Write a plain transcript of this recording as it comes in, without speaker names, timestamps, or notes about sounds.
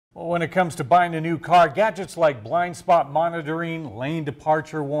Well, when it comes to buying a new car, gadgets like blind spot monitoring, lane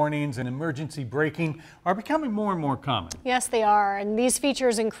departure warnings, and emergency braking are becoming more and more common. Yes, they are. And these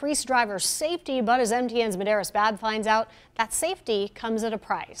features increase driver safety. But as MTN's Medeiros Bab finds out, that safety comes at a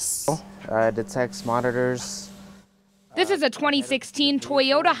price. Detects monitors. This is a 2016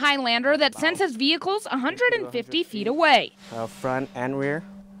 Toyota Highlander that senses vehicles 150 feet away. Front and rear.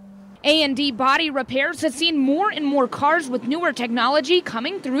 A&D Body Repairs has seen more and more cars with newer technology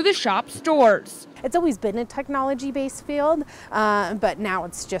coming through the shop stores. It's always been a technology-based field, but now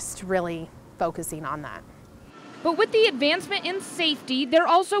it's just really focusing on that. But with the advancement in safety, there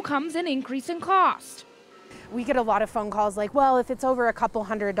also comes an increase in cost. We get a lot of phone calls like, well, if it's over a couple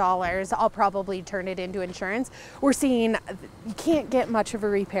 $100s, I'll probably turn it into insurance. We're seeing you can't get much of a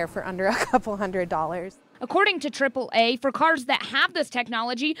repair for under a couple $100s. According to AAA, for cars that have this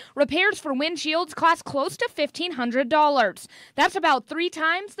technology, repairs for windshields cost close to $1,500. That's about 3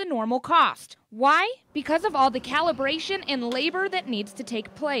 times the normal cost. Why? Because of all the calibration and labor that needs to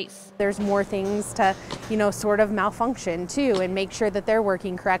take place. There's more things to, sort of malfunction too, and make sure that they're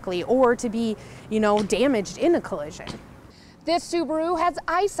working correctly, or to be, damaged in a collision. This Subaru has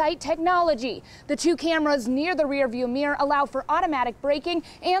EyeSight technology. The 2 cameras near the rearview mirror allow for automatic braking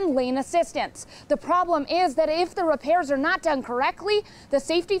and lane assistance. The problem is that if the repairs are not done correctly, the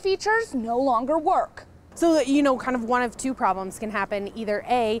safety features no longer work. So, kind of one of 2 problems can happen. Either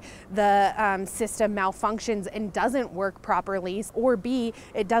A, the system malfunctions and doesn't work properly, or B,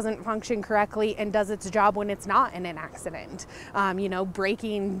 it doesn't function correctly and does its job when it's not in an accident.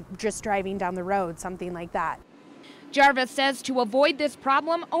 Braking, just driving down the road, something like that. Jarvis says to avoid this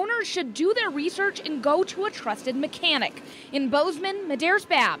problem, owners should do their research and go to a trusted mechanic. In Bozeman, Medeiros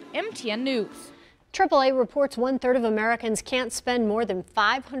Bab, MTN News. AAA reports 1/3 of Americans can't spend more than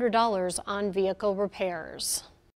 $500 on vehicle repairs.